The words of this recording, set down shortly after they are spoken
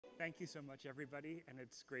Thank you so much, everybody, and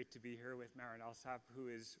it's great to be here with Marin Alsop, who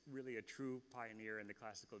is really a true pioneer in the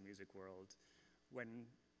classical music world. When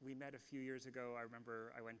we met a few years ago, I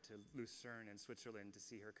remember I went to Lucerne in Switzerland to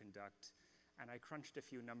see her conduct, and I crunched a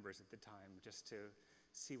few numbers at the time just to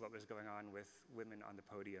see what was going on with women on the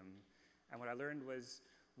podium. And what I learned was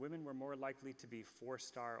women were more likely to be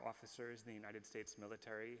 4-star officers in the United States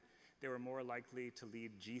military. They were more likely to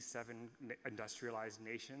lead G7 industrialized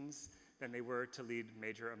nations than they were to lead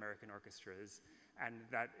major American orchestras. And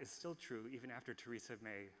that is still true even after Theresa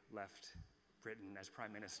May left Britain as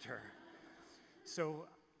Prime Minister. So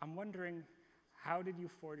I'm wondering, how did you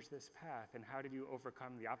forge this path, and how did you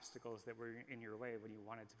overcome the obstacles that were in your way when you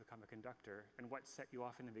wanted to become a conductor, and what set you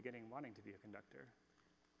off in the beginning wanting to be a conductor?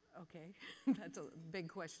 Okay, that's a big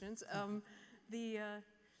questions.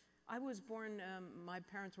 I was born, my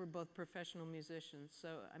parents were both professional musicians,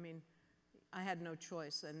 so I mean, I had no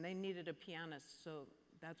choice, and they needed a pianist, so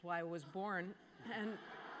that's why I was born. And,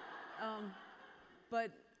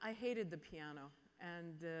 but I hated the piano,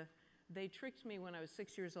 and they tricked me when I was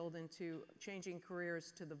 6 years old into changing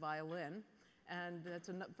careers to the violin, and that's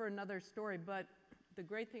for another story. But the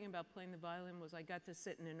great thing about playing the violin was I got to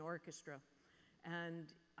sit in an orchestra,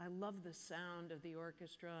 and I loved the sound of the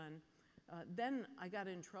orchestra. And then I got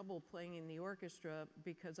in trouble playing in the orchestra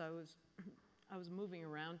because I was moving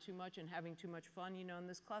around too much and having too much fun, you know, and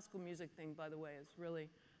this classical music thing, by the way, is really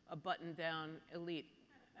a buttoned-down elite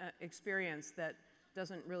experience that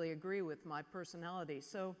doesn't really agree with my personality.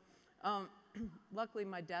 So luckily,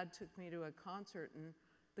 my dad took me to a concert, and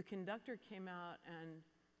the conductor came out, and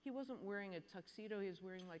he wasn't wearing a tuxedo. He was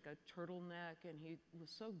wearing like a turtleneck, and he was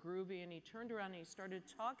so groovy, and he turned around and he started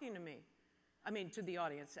talking to me. I mean, to the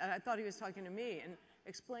audience. I thought he was talking to me and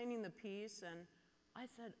explaining the piece, and I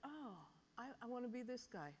said, oh, I want to be this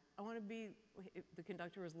guy. I want to be, the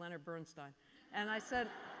conductor was Leonard Bernstein. And I said,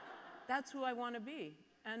 that's who I want to be.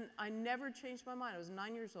 And I never changed my mind. I was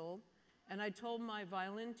 9 years old, and I told my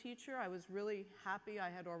violin teacher I was really happy. I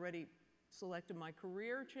had already selected my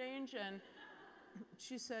career change, and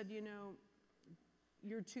she said, you know,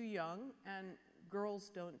 you're too young, and girls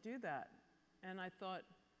don't do that. And I thought,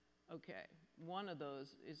 okay, one of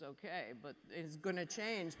those is okay, but it's going to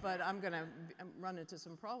change, but I'm going to run into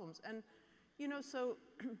some problems. And, you know, so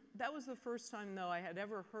that was the first time, though, I had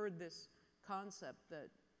ever heard this concept that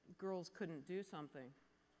girls couldn't do something.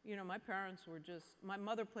 You know, my parents were just, my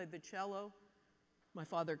mother played the cello, my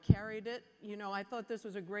father carried it. You know, I thought this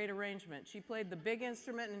was a great arrangement. She played the big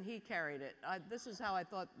instrument and he carried it. This is how I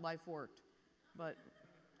thought life worked. But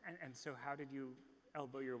and so how did you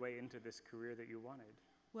elbow your way into this career that you wanted?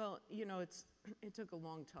 Well, you know, it took a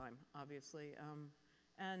long time, obviously.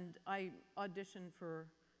 And I auditioned for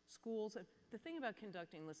schools. The thing about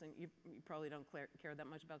conducting, listen, you probably don't care that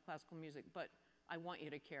much about classical music, but I want you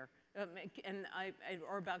to care.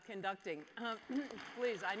 Or about conducting.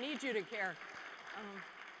 Please, I need you to care.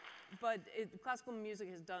 But classical music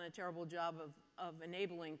has done a terrible job of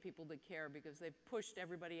enabling people to care because they've pushed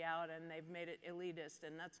everybody out and they've made it elitist,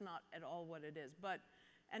 and that's not at all what it is. But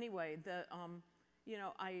anyway, you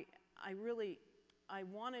know, I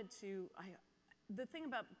wanted to, the thing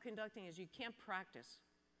about conducting is you can't practice.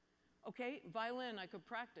 Okay, violin, I could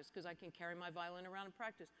practice because I can carry my violin around and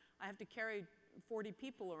practice. I have to carry 40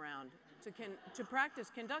 people around to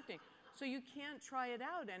practice conducting. So you can't try it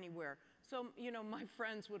out anywhere. So, you know, my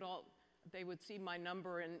friends they would see my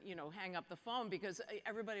number and, you know, hang up the phone because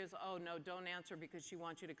everybody was, oh, no, don't answer because she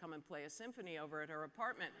wants you to come and play a symphony over at her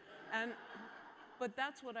apartment. But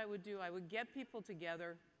that's what I would do. I would get people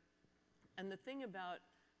together. And the thing about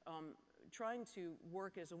trying to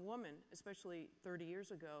work as a woman, especially 30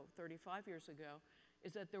 years ago, 35 years ago,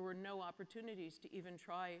 is that there were no opportunities to even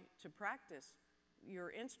try to practice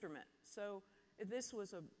your instrument. So this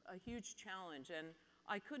was a huge challenge. And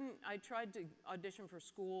I tried to audition for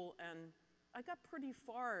school, and I got pretty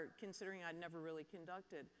far considering I'd never really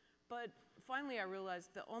conducted. But finally I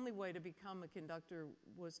realized the only way to become a conductor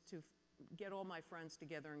was to get all my friends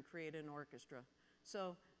together and create an orchestra.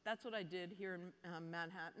 So that's what I did here in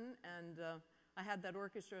Manhattan, and I had that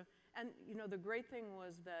orchestra. And you know, the great thing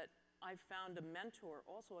was that I found a mentor,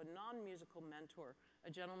 also a non-musical mentor,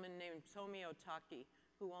 a gentleman named Tomi Otaki,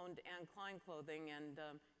 who owned Anne Klein Clothing, and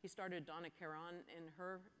he started Donna Karan in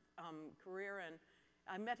her career, and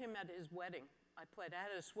I met him at his wedding. I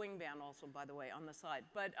had a swing band also, by the way, on the side.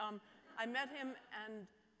 But I met him, and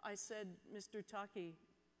I said, Mr. Taki,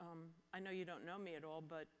 I know you don't know me at all,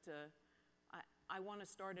 but I want to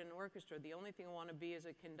start an orchestra. The only thing I want to be is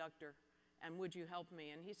a conductor, and would you help me?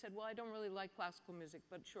 And he said, well, I don't really like classical music,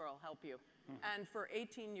 but sure, I'll help you. And for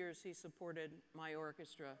 18 years, he supported my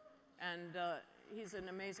orchestra. And he's an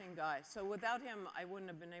amazing guy. So without him, I wouldn't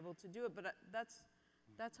have been able to do it. But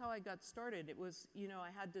that's how I got started. It was, you know, I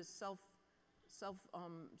had to start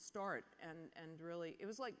and really, it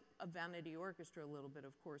was like a vanity orchestra a little bit,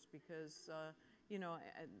 of course, because, you know,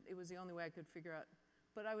 it was the only way I could figure out.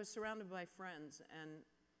 But I was surrounded by friends, and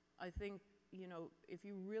I think, you know, if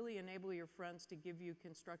you really enable your friends to give you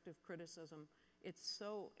constructive criticism, it's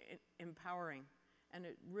so empowering, and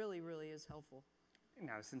it really, really is helpful.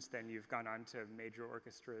 Now, since then, you've gone on to major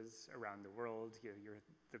orchestras around the world. You're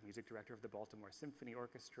the music director of the Baltimore Symphony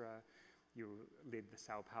Orchestra. You lead the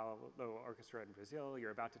Sao Paulo Orchestra in Brazil.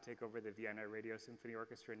 You're about to take over the Vienna Radio Symphony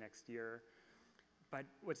Orchestra next year. But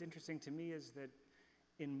what's interesting to me is that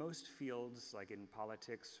in most fields, like in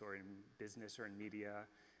politics or in business or in media,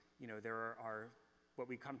 you know, there are what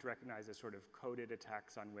we come to recognize as sort of coded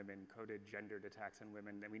attacks on women, coded gendered attacks on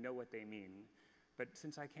women, and we know what they mean. But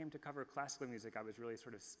since I came to cover classical music, I was really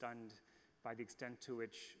sort of stunned by the extent to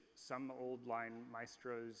which some old line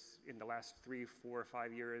maestros in the last 3, 4,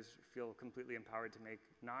 5 years feel completely empowered to make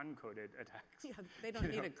non-coded attacks. Yeah, they don't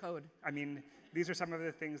need a code. I mean, these are some of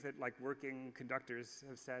the things that like working conductors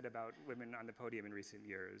have said about women on the podium in recent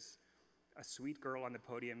years. A sweet girl on the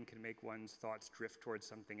podium can make one's thoughts drift towards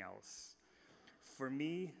something else. For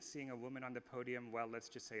me, seeing a woman on the podium, well, let's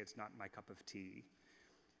just say it's not my cup of tea.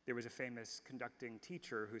 There was a famous conducting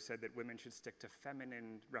teacher who said that women should stick to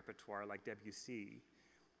feminine repertoire like Debussy.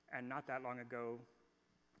 And not that long ago,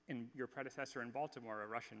 in your predecessor in Baltimore, a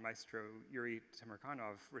Russian maestro, Yuri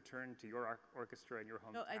Temirkanov, returned to your orchestra in your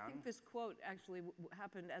hometown. No, I think this quote actually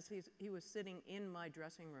happened as he was sitting in my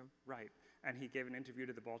dressing room. Right, and he gave an interview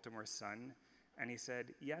to the Baltimore Sun, and he said,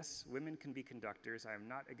 yes, women can be conductors. I am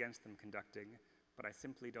not against them conducting, but I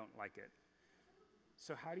simply don't like it.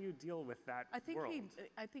 So how do you deal with that world?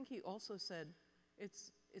 I think he also said,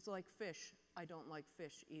 it's like fish. I don't like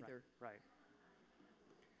fish either. Right.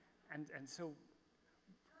 And so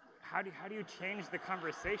how do you change the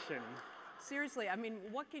conversation? Seriously, I mean,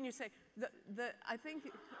 what can you say? I think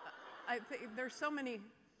there's so many,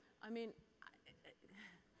 I mean,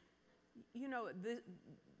 you know,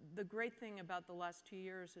 the great thing about the last 2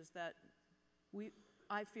 years is that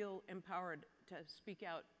I feel empowered to speak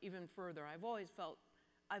out even further. I've always felt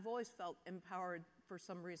empowered for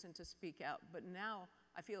some reason to speak out, but now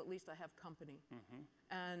I feel at least I have company,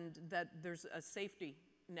 and that there's a safety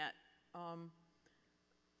net.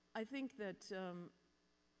 I think that,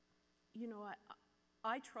 you know,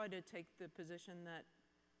 I try to take the position that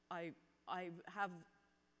I have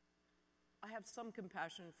some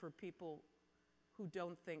compassion for people who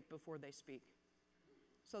don't think before they speak.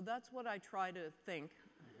 So that's what I try to think.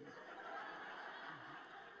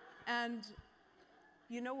 And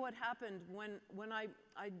you know what happened when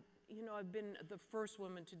I've been the first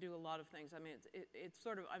woman to do a lot of things. I mean, it's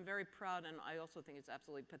sort of, I'm very proud, and I also think it's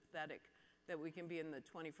absolutely pathetic that we can be in the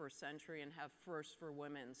 21st century and have firsts for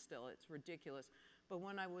women still. It's ridiculous. But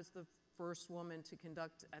when I was the first woman to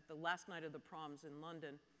conduct at the last night of the proms in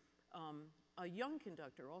London, a young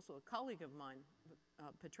conductor, also a colleague of mine,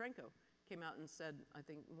 Petrenko, came out and said, I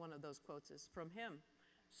think one of those quotes is from him.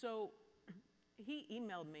 So he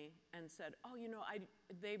emailed me and said, oh, you know,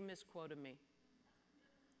 they misquoted me.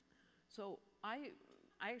 So I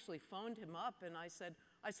actually phoned him up and I said,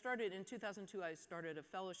 in 2002, I started a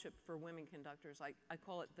fellowship for women conductors. I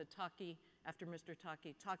call it the Taki, after Mr.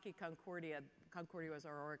 Taki, Taki Concordia. Concordia was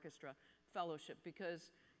our orchestra fellowship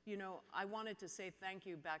because, you know, I wanted to say thank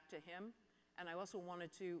you back to him, and I also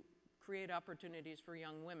wanted to create opportunities for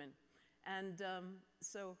young women. And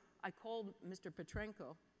so I called Mr.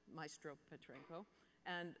 Petrenko, Maestro Petrenko,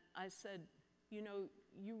 and I said, you know,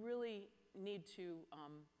 you really need to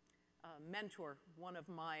mentor one of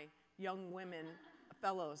my young women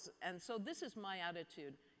fellows. And so this is my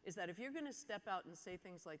attitude, is that if you're going to step out and say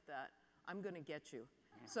things like that, I'm going to get you.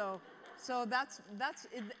 So that's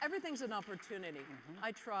everything's an opportunity.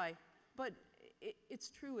 I try, but it's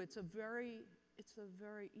true. It's a very,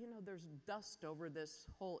 you know, there's dust over this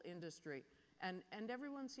whole industry, and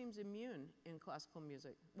everyone seems immune in classical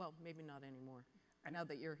music. Well, maybe not anymore, now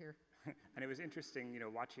that you're here. And it was interesting, you know,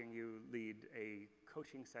 watching you lead a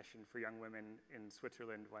coaching session for young women in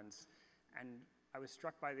Switzerland once, and I was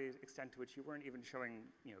struck by the extent to which you weren't even showing,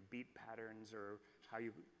 you know, beat patterns or how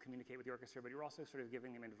you communicate with the orchestra, but you were also sort of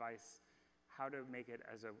giving them advice how to make it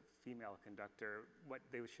as a female conductor, what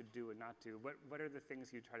they should do and not do. What are the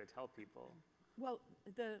things you try to tell people? Well,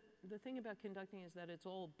 the thing about conducting is that it's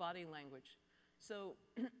all body language. So,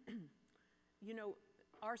 you know,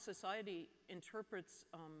 our society interprets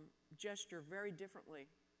gesture very differently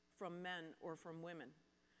from men or from women.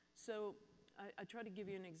 So I try to give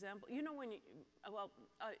you an example. You know,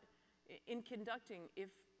 in conducting, if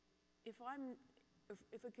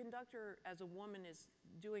a conductor as a woman is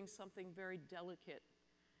doing something very delicate,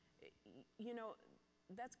 you know,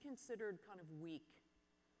 that's considered kind of weak.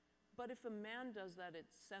 But if a man does that,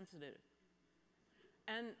 it's sensitive.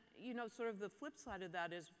 And, you know, sort of the flip side of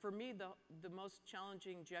that is, for me, the most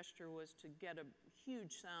challenging gesture was to get a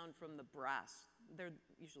huge sound from the brass. They're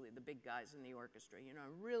usually the big guys in the orchestra, you know,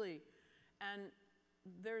 really. And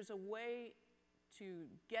there's a way to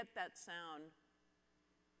get that sound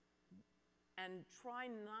and try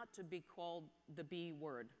not to be called the B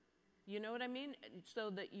word. You know what I mean? So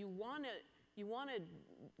that you want to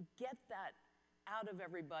get that out of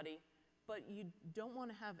everybody, but you don't want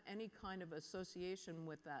to have any kind of association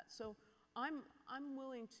with that. So I'm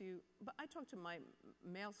willing to, but I talk to my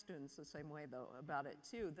male students the same way though about it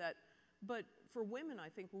too, but for women, I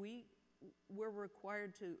think we're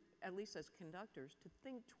required to, at least as conductors, to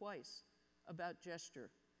think twice about gesture,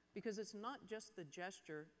 because it's not just the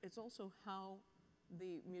gesture, it's also how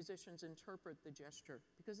the musicians interpret the gesture,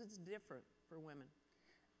 because it's different for women.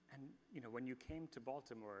 And, you know, when you came to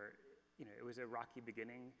Baltimore, you know, it was a rocky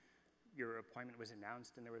beginning. Your appointment was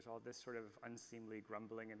announced and there was all this sort of unseemly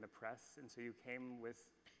grumbling in the press, and so you came with...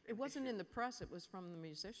 It wasn't in the press, it was from the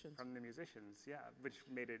musicians. From the musicians, yeah, which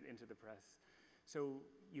made it into the press. So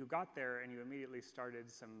you got there and you immediately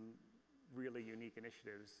started some really unique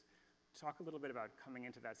initiatives. Talk a little bit about coming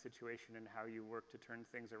into that situation and how you worked to turn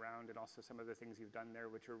things around, and also some of the things you've done there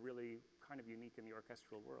which are really kind of unique in the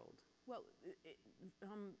orchestral world. Well,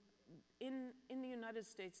 in the United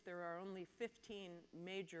States, there are only 15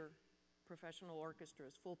 major professional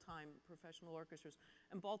orchestras, full-time professional orchestras,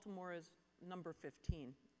 and Baltimore is number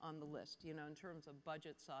 15 on the list, you know, in terms of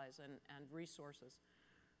budget size and resources.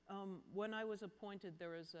 When I was appointed,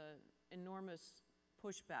 there was an enormous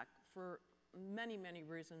pushback for many, many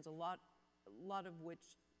reasons, a lot of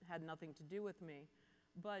which had nothing to do with me.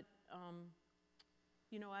 But,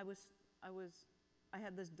 you know, I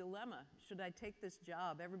had this dilemma. Should I take this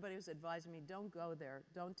job? Everybody was advising me, don't go there,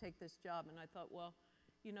 don't take this job. And I thought, well,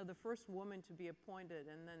 you know, the first woman to be appointed,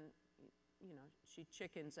 and then, you know, she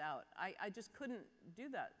chickens out. I just couldn't do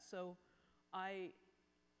that. So I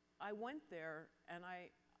went there, and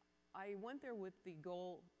I went there with the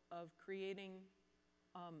goal of creating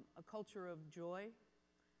a culture of joy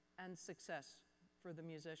and success for the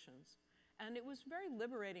musicians. And it was very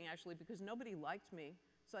liberating, actually, because nobody liked me.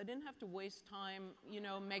 So I didn't have to waste time, you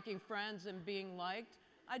know, making friends and being liked.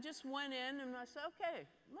 I just went in and I said, okay,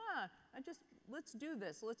 let's do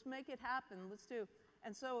this. Let's make it happen. Let's do.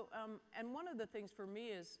 And so, and one of the things for me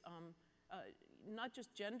is not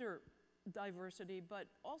just gender diversity, but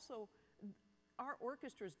also our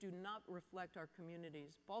orchestras do not reflect our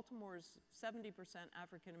communities. Baltimore is 70%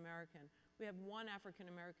 African American. We have one African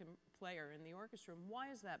American player in the orchestra. And why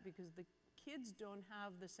is that? Because the kids don't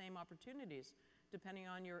have the same opportunities depending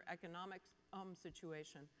on your economic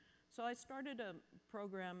situation. So I started a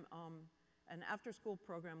program, an after-school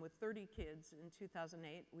program with 30 kids in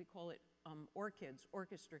 2008. We call it OrKids,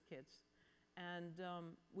 Orchestra Kids. And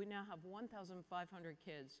we now have 1,500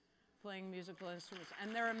 kids playing musical instruments,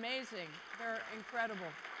 and they're amazing. They're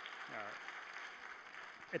incredible.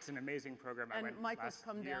 It's an amazing program. And I went Mike has last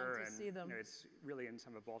come year, down to and, see them. You know, it's really in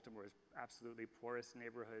some of Baltimore's absolutely poorest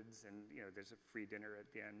neighborhoods, and you know, there's a free dinner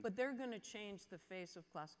at the end. But they're going to change the face of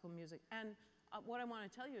classical music. And what I want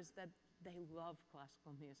to tell you is that they love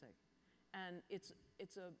classical music, and it's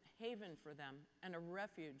a haven for them, and a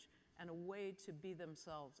refuge, and a way to be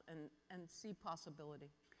themselves and see possibility.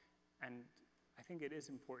 And I think it is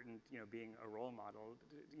important, you know, being a role model.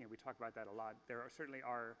 You know, we talk about that a lot. There certainly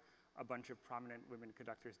are a bunch of prominent women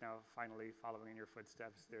conductors now finally following in your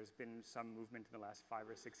footsteps. There's been some movement in the last 5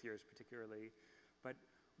 or 6 years particularly. But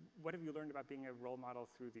what have you learned about being a role model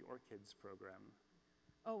through the OrKids program?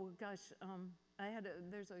 Oh gosh,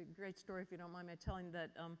 there's a great story, if you don't mind me telling, that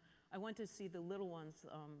I went to see the little ones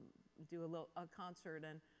do a concert,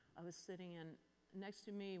 and I was sitting, and next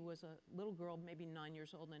to me was a little girl, maybe 9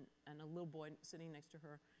 years old, and a little boy sitting next to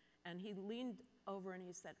her. And he leaned over and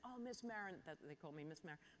he said, oh, Miss Marin, they call me Miss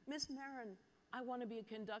Marin. Miss Marin, I want to be a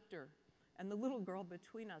conductor. And the little girl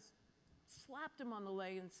between us slapped him on the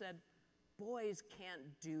leg and said, boys can't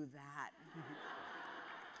do that.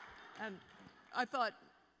 And I thought,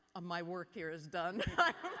 my work here is done.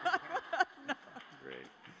 No. Great.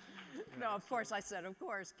 No, of course, I said, of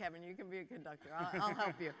course, Kevin, you can be a conductor. I'll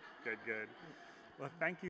help you. Good, good. Well, thank you.